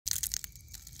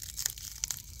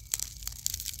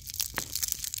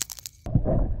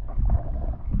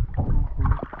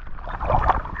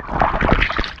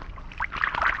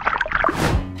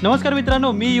नमस्कार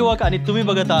मित्रांनो, मी युवक आणि तुम्ही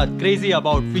बघत आहात क्रेझी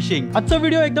अबाउट फिशिंग। आजचा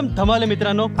व्हिडिओ एकदम धमाल आहे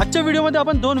मित्रांनो। आजच्या व्हिडिओमध्ये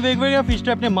आपण दोन वेगवेगळ्या फिश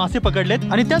ट्रॅपने मासे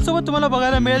पकडलेत आणि त्यासोबत तुम्हाला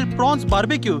बघायला मिळेल प्रॉन्स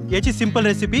बार्बेक्यू याची सिंपल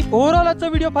रेसिपी। ओव्हरऑल आजचा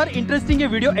व्हिडिओ फार इंटरेस्टिंग आहे,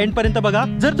 व्हिडिओ एंड पर्यंत बघा।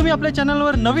 जर तुम्ही आपल्या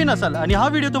चॅनलवर नवीन असाल आणि हा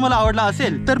व्हिडिओ तुम्हाला आवडला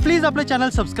असेल तर प्लीज आपले चॅनल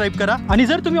सबस्क्राइब करा आणि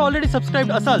जर तुम्ही ऑलरेडी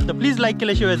सबस्क्राइब असाल तर प्लीज लाईक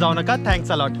केल्याशिवाय जाऊ नका।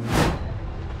 Thanks a lot.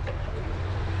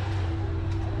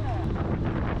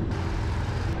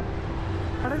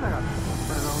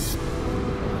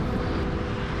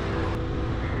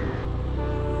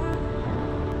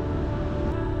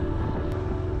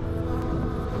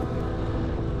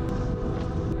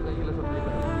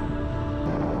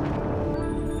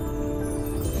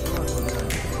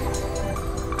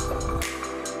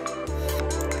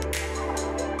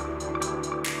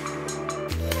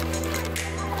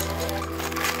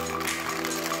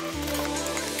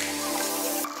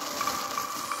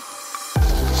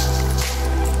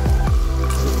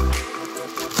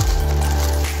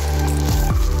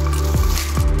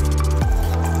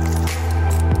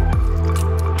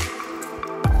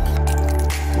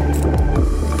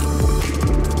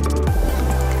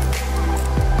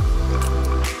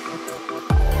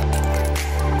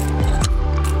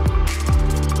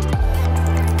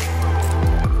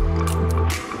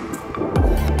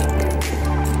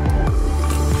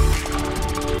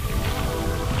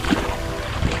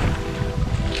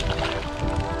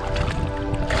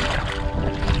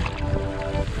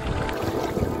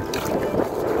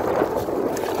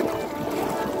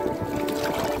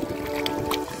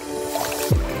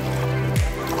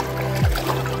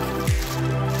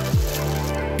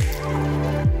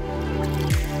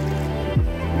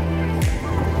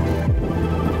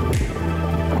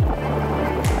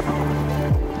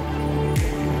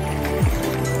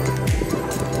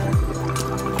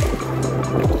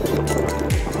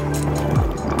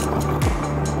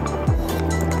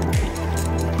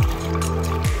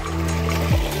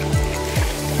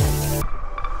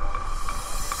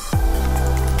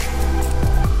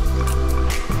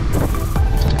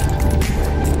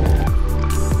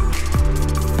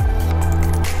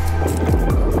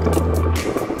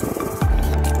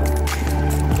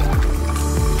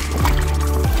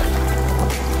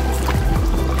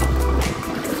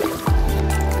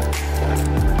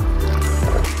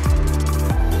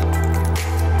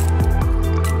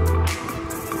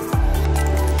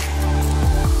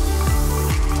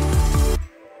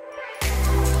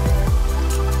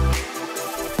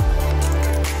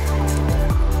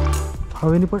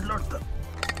 हवेने पडलं वाटतं।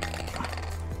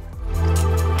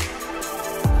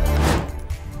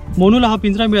 मोनूला हा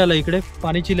पिंजरा मिळाला इकडे,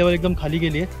 पाण्याची लेवल एकदम खाली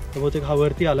गेली आहे तर बहुतेक हा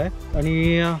वरती आलाय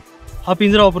आणि हा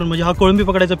पिंजरा वापरून म्हणजे हा कोळंबी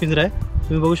पकडायचा पिंजरा आहे।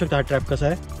 तुम्ही बघू शकता हा ट्रॅप कसा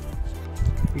आहे,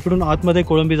 इकडून आतमध्ये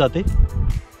कोळंबी जाते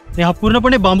आणि हा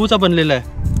पूर्णपणे बांबूचा बनलेला आहे।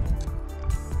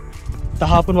 तर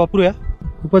हा आपण वापरूया,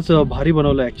 खूपच भारी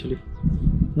बनवला आहे ॲक्च्युली,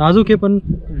 नाजूक आहे पण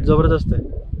जबरदस्त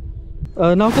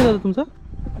आहे। नाव काय दादा तुमचं?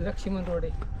 लक्ष्मण रोडे।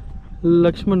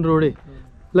 लक्ष्मण रोडे।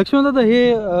 लक्ष्मण दादा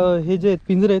हे जे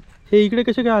पिंजरे आहेत हे इकडे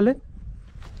कसे काय आले?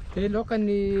 ते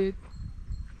लोकांनी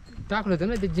टाकलं होतं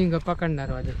ना ते झिंग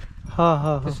पकडणार वाले। हा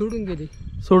हा हा,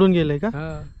 सोडून गेले का?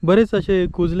 बरेच असे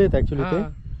कुजलेत ऍक्च्युली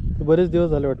ते, बरेच दिवस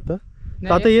झाले वाटतं।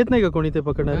 आता येत नाही का कोणी ते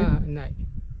पकडणारे? नाही।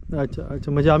 अच्छा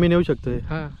अच्छा, म्हणजे आम्ही नेऊ शकतो?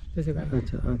 हा तसं काय?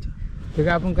 अच्छा अच्छा, ते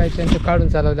काय आपण काय त्यांचं काढून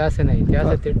चालवलं असं नाही, ते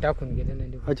असं ते टाकून गेले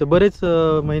नाही। अच्छा, बरेच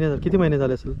महिने झाले, किती महिने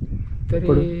झाले असेल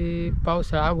तरी?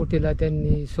 पावसाळा आगोटीला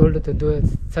त्यांनी सोडलं तर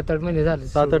 7-8 महिने झाले।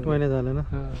 7-8 महिने झाले ना,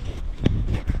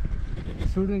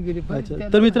 सोडून गेली। अच्छा,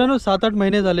 तर मित्रांनो 7-8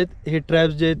 महिने झालेत हे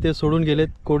ट्रॅप्स जे ते सोडून गेलेत,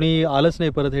 कोणी आलंच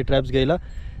नाही परत हे ट्रॅप्स घ्यायला।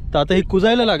 तर आता हे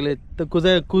कुजायला लागलेत,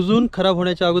 तर कुजून खराब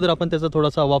होण्याच्या अगोदर आपण त्याचा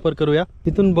थोडासा वापर करूया।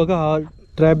 इथून बघा हा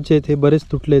ट्रॅप जे आहेत हे बरेच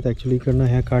तुटलेत ॲक्च्युली, इकडनं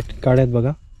ह्या काड्यात बघा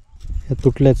ह्या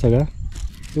तुटल्यात सगळ्या,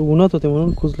 हे उन्हात होते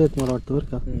म्हणून कुजलेत मला वाटतं बरं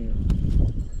का।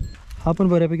 हा पण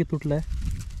बऱ्यापैकी तुटला आहे।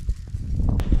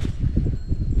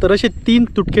 तर असे 3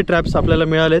 तुटके ट्रॅप्स आपल्याला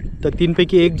मिळालेत, तर 3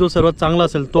 पैकी एक जो सर्वात चांगला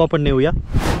असेल तो आपण नेऊया।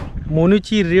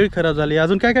 मोनूची रीळ खराब झाली,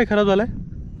 अजून काय काय खराब झालंय?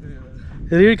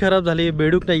 रीळ खराब झाली,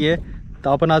 बेडूक नाही आहे, तर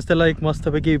आपण आज त्याला एक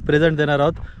मस्तपैकी प्रेझेंट देणार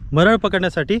आहोत मरळ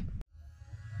पकडण्यासाठी।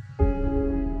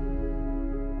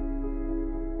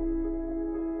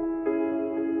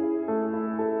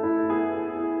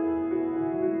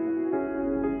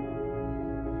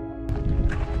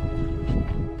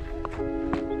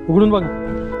 उघडून बघा।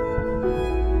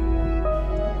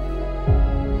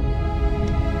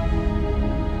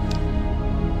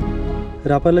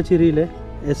 रापालाची रील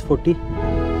आहे S40।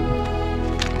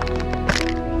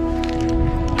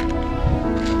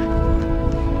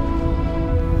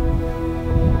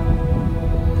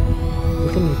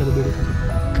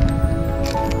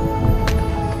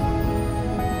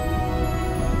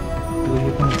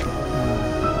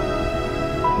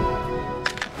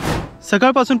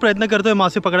 सकाळपासून प्रयत्न करतोय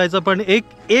मासे पकडायचा, पण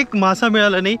एक मासा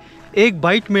मिळाला नाही, एक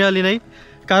बाईट मिळाली नाही.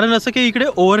 कारण असं की इकडे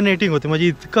ओव्हर नेटिंग होते, म्हणजे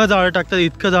इतकं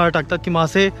जाळं टाकतात की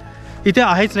मासे इथे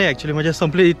आहेच नाही ॲक्च्युली. म्हणजे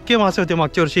संपले इतके मासे होते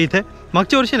मागच्या वर्षी इथे,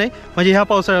 मागच्या वर्षी नाही म्हणजे ह्या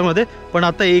पावसाळ्यामध्ये, पण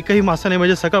आता एकही मासा नाही.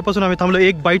 म्हणजे सकाळपासून आम्ही थांबलो,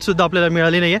 एक बाईटसुद्धा आपल्याला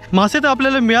मिळाली नाही आहे. मासे तर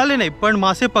आपल्याला मिळाले नाही, पण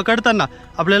मासे पकडताना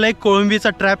आपल्याला एक कोळंबीचा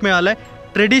ट्रॅप मिळाला आहे.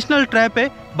 ट्रेडिशनल ट्रॅप आहे,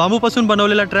 बांबूपासून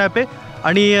बनवलेला ट्रॅप आहे,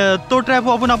 आणि तो ट्रॅप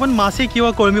वापरून आपण मासे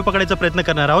किंवा कोळंबी पकडायचा प्रयत्न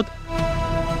करणार आहोत.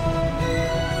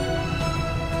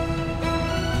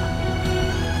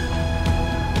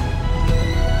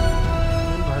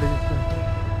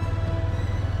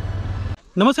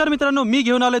 नमस्कार मित्रांनो, मी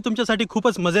घेऊन आलोय तुमच्यासाठी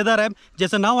खूपच मजेदार ॲप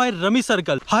ज्याचं नाव आहे रमी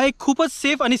सर्कल. हा एक खूपच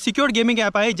सेफ आणि सिक्युअर्ड गेमिंग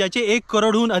ॲप आहे ज्याचे 1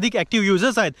 करोडहून अधिक ॲक्टिव्ह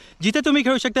युजर्स आहेत, जिथे तुम्ही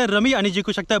खेळू शकता रमी आणि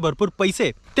जिंकू शकता भरपूर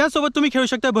पैसे. त्यासोबत तुम्ही खेळू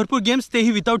शकता भरपूर गेम्स,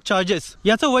 तेही विदाउट चार्जेस.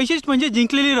 याचं वैशिष्ट्य म्हणजे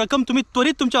जिंकलेली रक्कम तुम्ही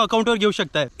त्वरित तुमच्या अकाउंटवर घेऊ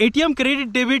शकता. एटीएम,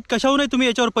 क्रेडिट, डेबिट कशाहूनही तुम्ही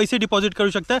याच्यावर पैसे डिपॉझिट करू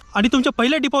शकता आणि तुमच्या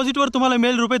पहिल्या डिपॉझिटवर तुम्हाला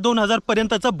मिळेल ₹2000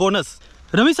 पर्यंतचा बोनस.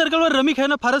 रमी सर्कलवर रमी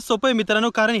खेळणं फारच सोपं आहे मित्रांनो,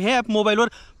 कारण हे ॲप मोबाईलवर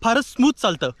फारच स्मूथ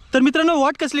चालतं. तर मित्रांनो,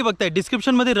 वाट कसली बघताय?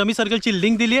 डिस्क्रिप्शनमध्ये रमी सर्कलची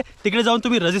लिंक दिली आहे, तिकडे जाऊन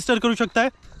तुम्ही रजिस्टर करू शकताय.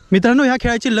 मित्रांनो, ह्या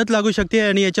खेळाची लत लागू शकते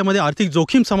आणि याच्यामध्ये आर्थिक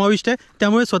जोखीम समाविष्ट आहे,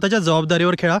 त्यामुळे स्वतःच्या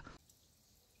जबाबदारीवर खेळा.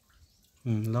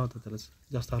 लावतो त्याला,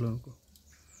 जास्त हलवू नको.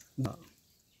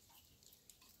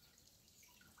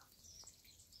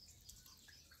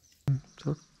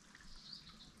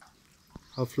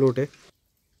 हा फ्लोट आहे.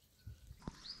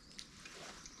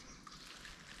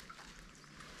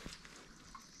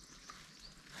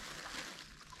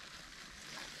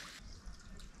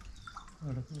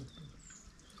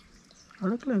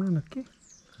 अडकलं ना नक्की,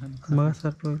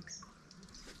 माझ्यासारखं.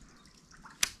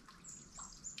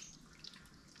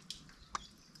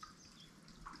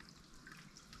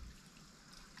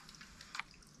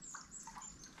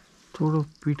 थोडं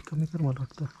पीठ कमी कर मला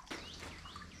वाटतं.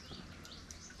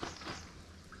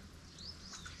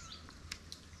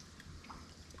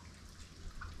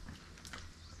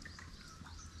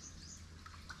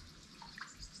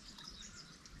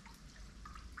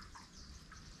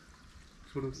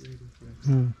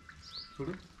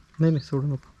 नाही सोडू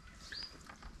नको,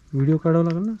 व्हिडिओ काढावा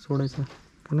लागेल ना, सोडायचा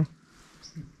का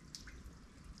नाही.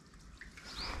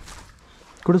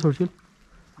 कुठं सोडशील?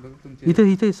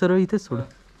 इथे सरळ इथेच सोड.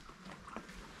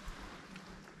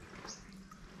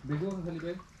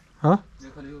 हा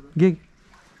घे.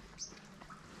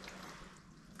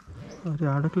 अरे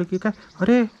अडकलं की काय?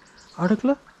 अरे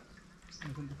अडकलं.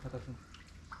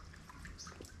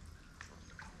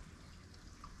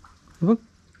 बघ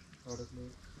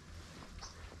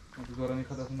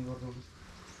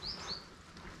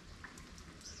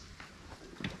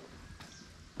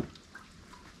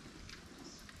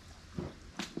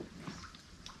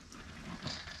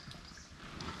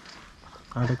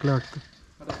अडकलं वाटतं,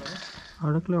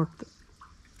 अडकलं वाटतं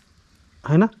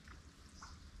आहे ना.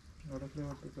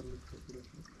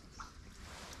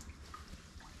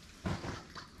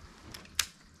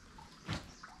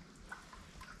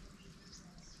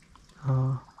 हा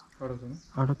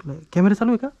अडकलंय. कॅमेरा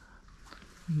चालू आहे का?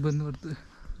 बंद करतोय.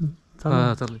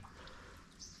 चालू.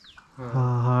 हा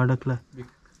हा अडकलाय.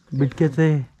 बिटकेच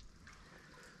आहे,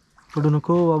 पडू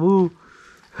नको बाबू.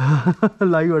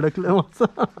 लाईव्ह अडकलं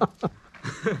माझं.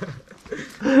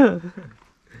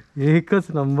 एकच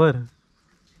नंबर.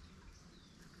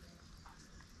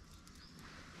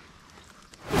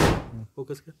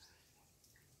 फोकस कर.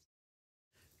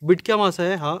 बिटक्या मासा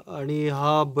आहे हा, आणि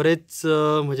हा बरेच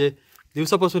म्हणजे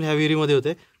दिवसापासून ह्या विहिरीमध्ये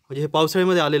होते. म्हणजे हे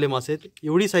पावसाळ्यामध्ये आलेले मासे आहेत.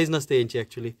 एवढी साईज नसते यांची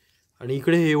ॲक्च्युली, आणि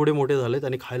इकडे हे एवढे मोठे झालेत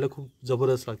आणि खायला खूप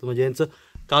जबरदस्त लागतं. म्हणजे यांचं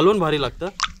कालवण भारी लागतं,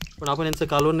 पण आपण यांचं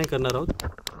कालवण नाही करणार आहोत.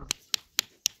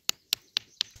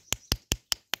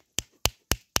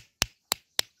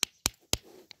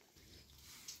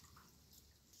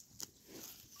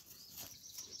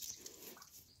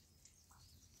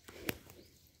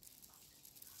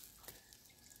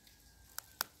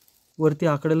 वरती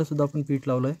आकड्याला सुद्धा आपण पीठ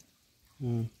लावलंय.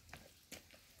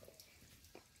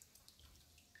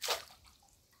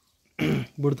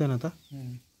 बुडतंय ना आता.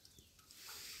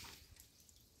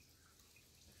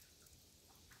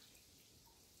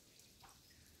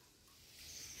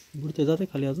 बुडते, जाते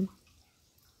खाली अजून.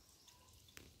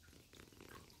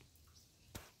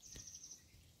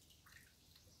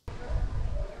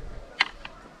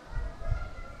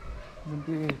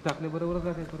 टाकले बरोबरच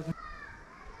जाते.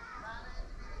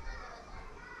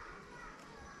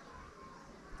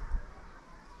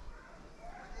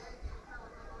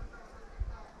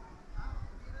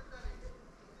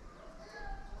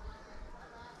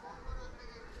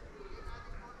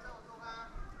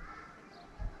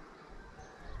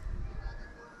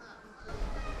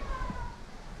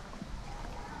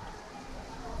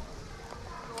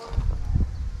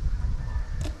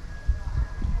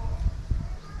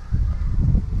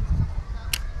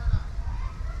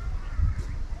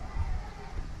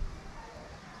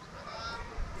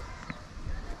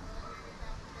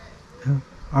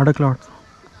 अडकलं वाटतं.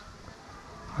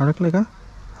 अडकलं का?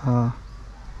 हां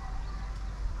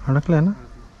अडकलं आहे ना.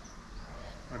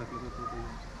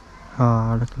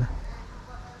 हां अडकलं.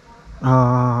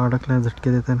 हां अडकलं.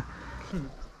 झटके देते ना.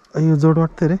 अय्यो जोड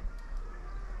वाटते रे.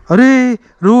 अरे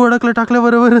रू अडकलं टाकल्या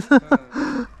बरोबर.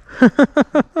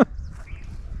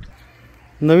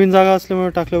 नवीन जागा असल्यामुळे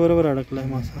टाकल्याबरोबर अडकला आहे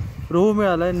मासा. रोहू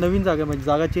मिळाला आहे नवीन जागा, म्हणजे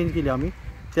जागा चेंज केली आम्ही.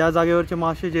 त्या जागेवरचे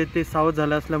मासे जे ते सावध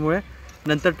झाले असल्यामुळे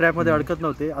नंतर ट्रॅपमध्ये अडकत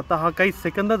नव्हते. आता हा काही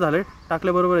सेकंद झाले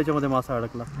टाकल्याबरोबर याच्यामध्ये मासा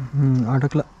अडकला.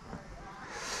 अडकला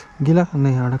गेला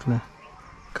नाही. अडकला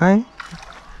काय?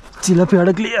 चिलापी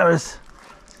अडकली यावेळेस.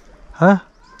 हां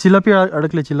चिलापी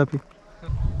अडकले. चिलापी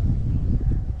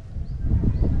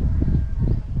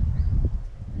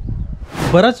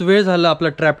बराच वेळ झाला आपला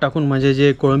ट्रॅप टाकून, म्हणजे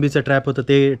जे कोळंबीचं ट्रॅप होतं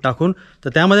ते टाकून. तर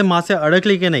त्यामध्ये मासे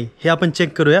अडकले की नाही हे आपण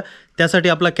चेक करूया. त्यासाठी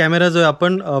आपला कॅमेरा जो आहे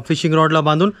आपण फिशिंग रॉडला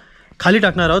बांधून खाली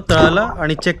टाकणार आहोत तळाला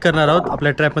आणि चेक करणार आहोत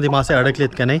आपल्या ट्रॅपमध्ये मासे अडकलेत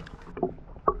का नाही.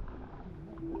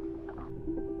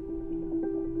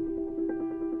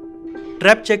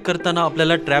 ट्रॅप चेक करताना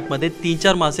आपल्याला ट्रॅपमध्ये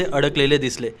 3-4 मासे अडकलेले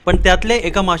दिसले, पण त्यातले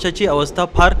एका माशाची अवस्था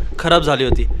फार खराब झाली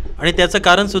होती आणि त्याचं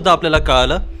कारण सुद्धा आपल्याला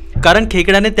कळालं. कारण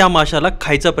खेकड्याने त्या माशाला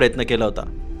खायचा प्रयत्न केला होता.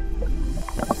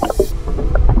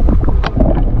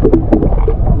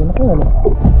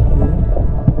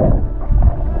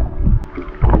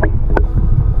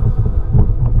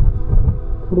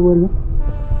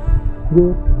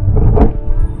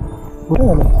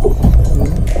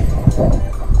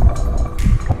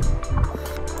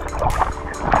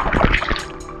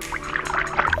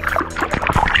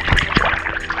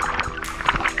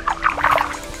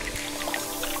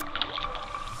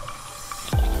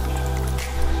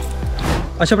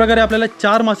 अशा प्रकारे आपल्याला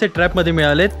 4 मासे ट्रॅपमध्ये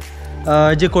मिळालेत.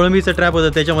 जे कोळंबीचं ट्रॅप होतं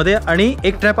त्याच्यामध्ये, आणि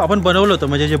एक ट्रॅप आपण बनवलं होतं,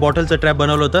 म्हणजे जे बॉटलचं ट्रॅप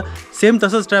बनवलं होतं सेम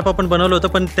तसंच ट्रॅप आपण बनवलं होतं,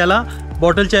 पण त्याला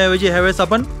बॉटलच्या ऐवजी ह्यावेळेस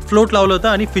आपण फ्लोट लावलं होतं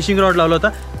आणि फिशिंग रॉड लावला होता.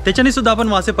 त्याच्याने सुद्धा आपण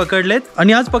मासे पकडलेत.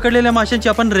 आणि आज पकडलेल्या माशांची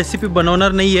आपण रेसिपी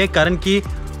बनवणार नाही आहे, कारण की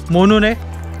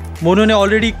मोनूने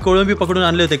ऑलरेडी कोळंबी पकडून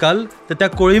आणले होते काल. तर त्या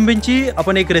कोळंबींची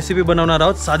आपण एक रेसिपी बनवणार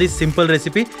आहोत, साधी सिंपल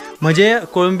रेसिपी, म्हणजे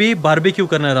कोळंबी बार्बेक्यू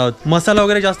करणार आहोत. मसाला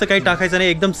वगैरे जास्त काही टाकायचा नाही,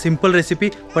 एकदम सिंपल रेसिपी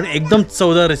पण एकदम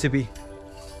चवदार रेसिपी.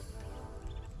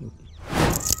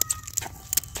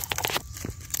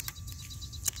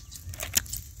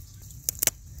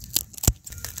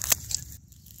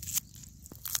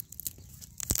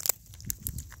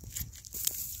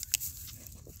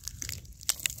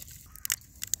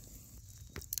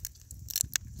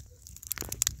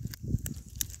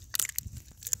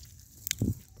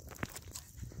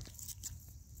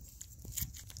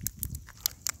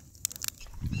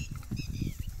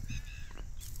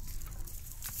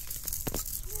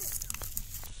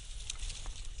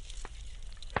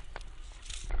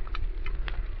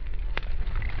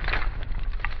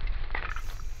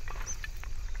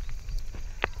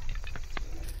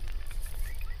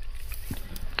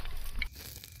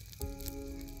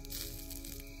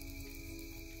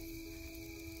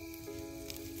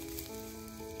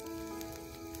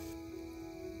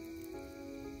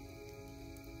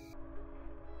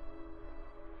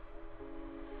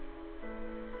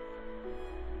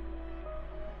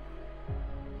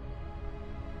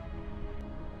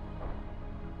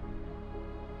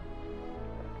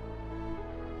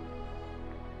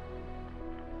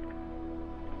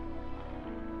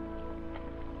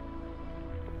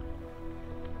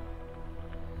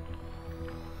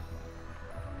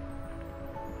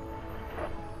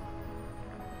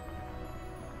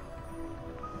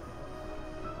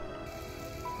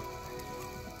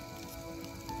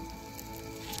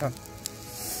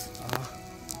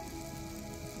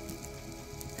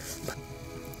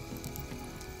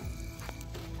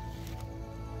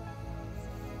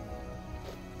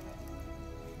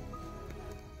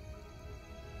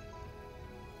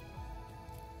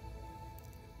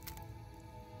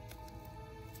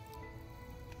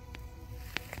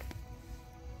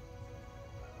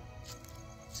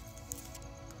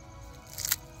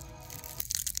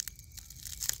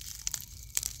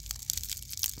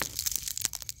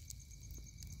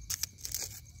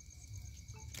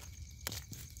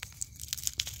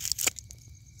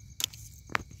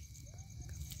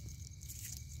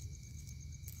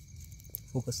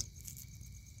 फोकस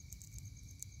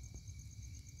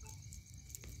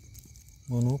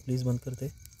मोनू प्लीज बंद करते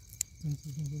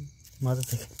माझं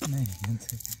नाही.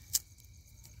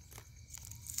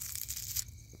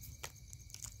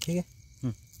 ठीक आहे.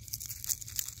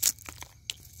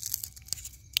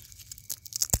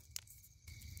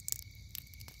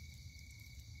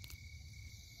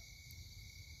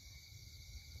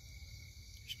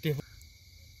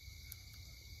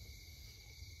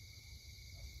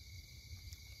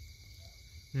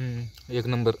 एक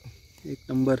नंबर. एक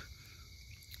नंबर.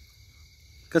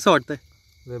 कसं वाटतंय?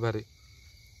 लय भारी.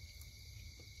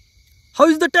 How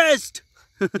is the taste?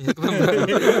 एक नंबर.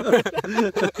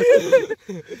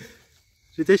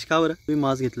 रितेश का बरं तुम्ही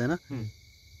मांस घेतलाय ना?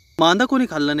 मांदा कोणी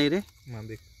खाल्ला नाही रे?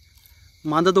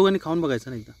 मांदा दोघांनी खाऊन बघायचा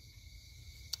ना एकदा.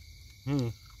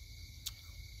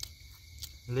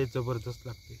 लय जबरदस्त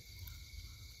लागते.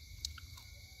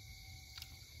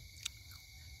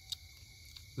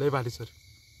 लय भारी सर.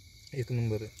 एक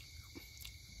नंबर आहे.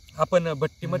 आपण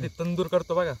भट्टीमध्ये तंदूर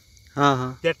करतो बघा, हा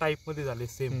हा त्या टाइप मध्ये झाले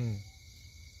सेम.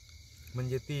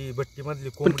 म्हणजे ती भट्टी मधली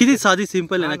पण किती साधी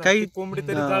सिंपल आहे ना. काही कोंबडी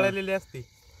तरी जाळलेली असते,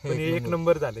 पण एक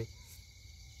नंबर झाले.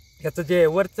 याचं जे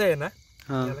वरचं आहे ना,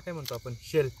 याला काय म्हणतो आपण,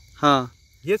 शेल, हा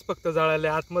हेच फक्त जाळले.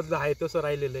 आतमधलं आहे तसं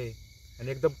राहिलेलं आहे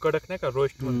आणि एकदम कडक नाही का,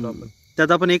 रोस्ट म्हणतो आपण.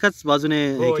 त्यात आपण एकाच बाजूने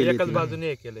एकाच बाजूने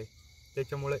हे केलंय,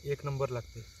 त्याच्यामुळे एक नंबर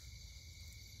लागते.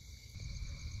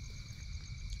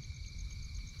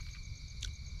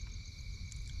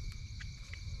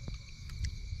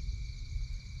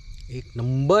 एक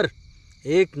नंबर.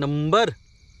 एक नंबर.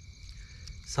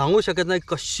 सांगू शकत नाही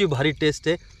कशी भारी टेस्ट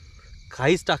आहे.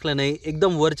 काहीच टाकलं नाही,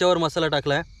 एकदम वरच्यावर मसाला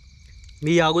टाकला आहे.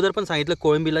 मी या अगोदर पण सांगितलं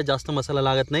कोळंबीला जास्त मसाला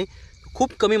लागत नाही,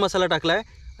 खूप कमी मसाला टाकला आहे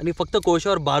आणि फक्त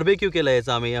कोळशावर बार्बेक्यू केलं आहे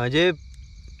याचा आम्ही. म्हणजे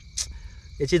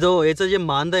याचं जे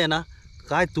मांद आहे ना,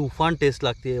 काय तुफान टेस्ट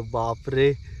लागते.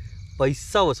 बापरे,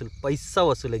 पैसा वसूल, पैसा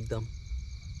वसूल एकदम.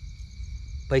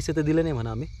 पैसे तर दिले नाही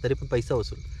म्हणा आम्ही, तरी पण पैसा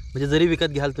वसूल. म्हणजे जरी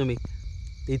विकत घ्याल तुम्ही,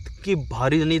 इतकी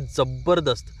भारी आणि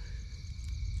जबरदस्त.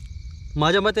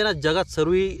 माझ्या मते ना जगात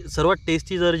सर्वात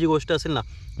टेस्टी जर जी गोष्ट असेल ना,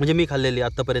 म्हणजे मी खाल्लेली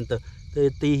आत्तापर्यंत, तर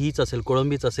ती हीच असेल,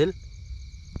 कोळंबीच असेल.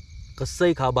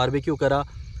 कसंही खा, बार्बेक्यू करा,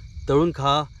 तळून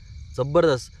खा,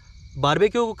 जबरदस्त.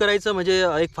 बार्बेक्यू करायचं म्हणजे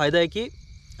एक फायदा आहे की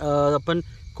आपण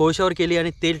कोळशावर केली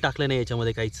आणि तेल टाकलं नाही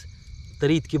याच्यामध्ये काहीच,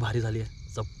 तरी इतकी भारी झाली आहे,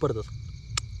 जबरदस्त.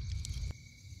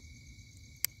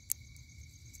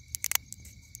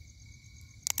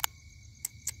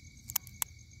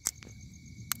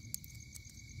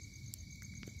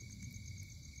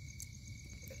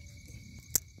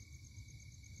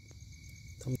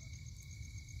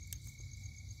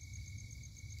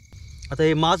 आता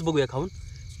हे मांस बघूया खाऊन.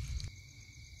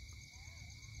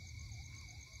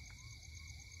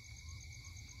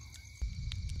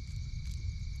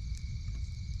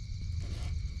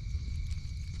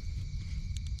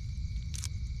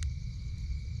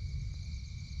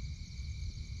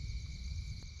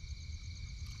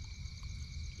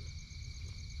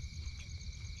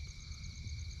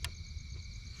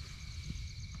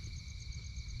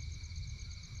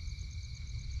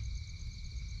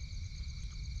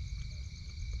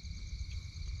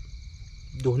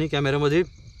 दोन्ही कॅमेऱ्यामध्ये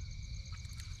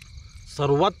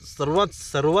सर्वात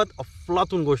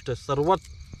अफलातून गोष्ट आहे, सर्वात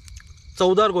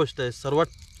चवदार गोष्ट आहे, सर्वात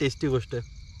टेस्टी गोष्ट आहे.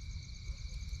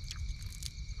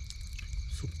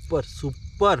 Super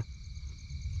super.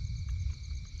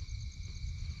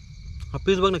 हा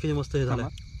पीस बघ ना किती मस्त हे झालं.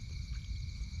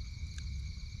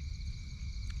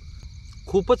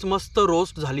 खूपच मस्त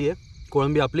रोस्ट झाली आहे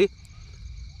कोळंबी आपली,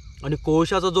 आणि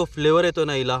कोळशाचा जो फ्लेवर येतो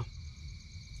ना हिला,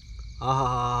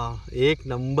 आहा, एक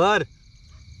नंबर.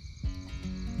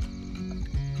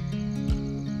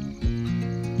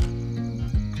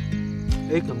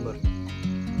 एक नंबर.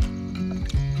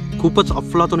 खूपच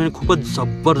अफलातून आणि खूपच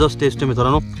जबरदस्त टेस्ट आहे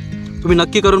मित्रांनो. तुम्ही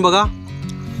नक्की करून बघा.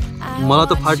 मला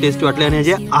तर फार टेस्टी वाटले आणि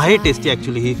जे आहे टेस्टी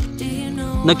ॲक्च्युली ही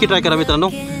नक्की ट्राय करा मित्रांनो.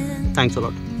 Thanks a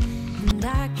lot.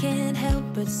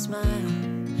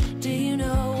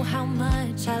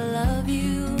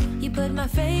 Put my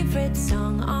favorite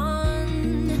song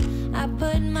on. I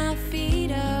put my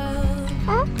feet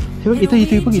up. हे बघ इथे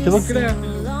इथे बघ, इथे बघ.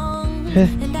 हे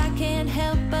And I can't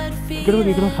help but feel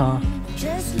इकडे हा.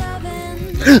 just loving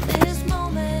this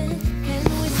moment. Can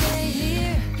we stay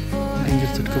here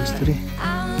danger चटका बसतो रे.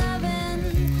 I'm loving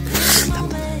this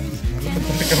moment. Can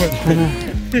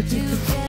we